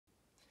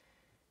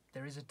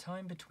There is a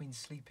time between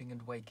sleeping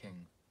and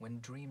waking when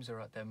dreams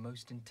are at their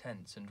most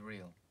intense and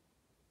real,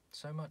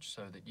 so much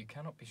so that you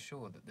cannot be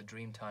sure that the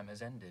dream time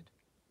has ended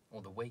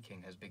or the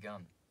waking has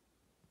begun.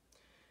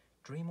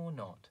 Dream or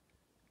not,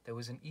 there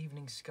was an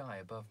evening sky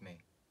above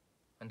me,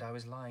 and I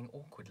was lying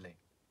awkwardly,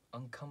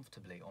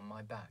 uncomfortably on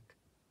my back,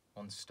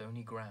 on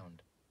stony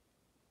ground.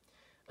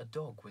 A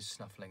dog was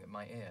snuffling at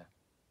my ear.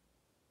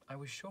 I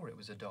was sure it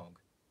was a dog,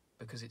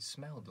 because it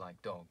smelled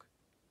like dog,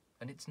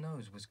 and its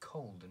nose was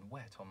cold and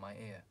wet on my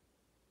ear.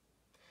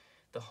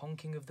 The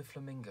honking of the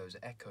flamingos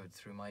echoed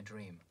through my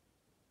dream,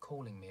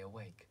 calling me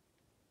awake.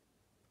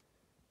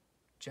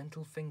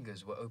 Gentle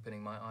fingers were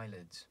opening my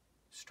eyelids,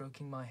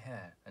 stroking my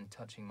hair and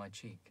touching my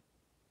cheek.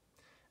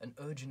 An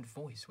urgent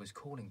voice was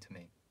calling to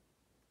me,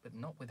 but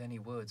not with any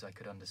words I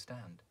could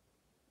understand.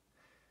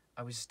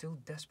 I was still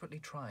desperately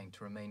trying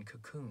to remain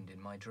cocooned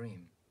in my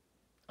dream,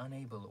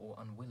 unable or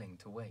unwilling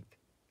to wake.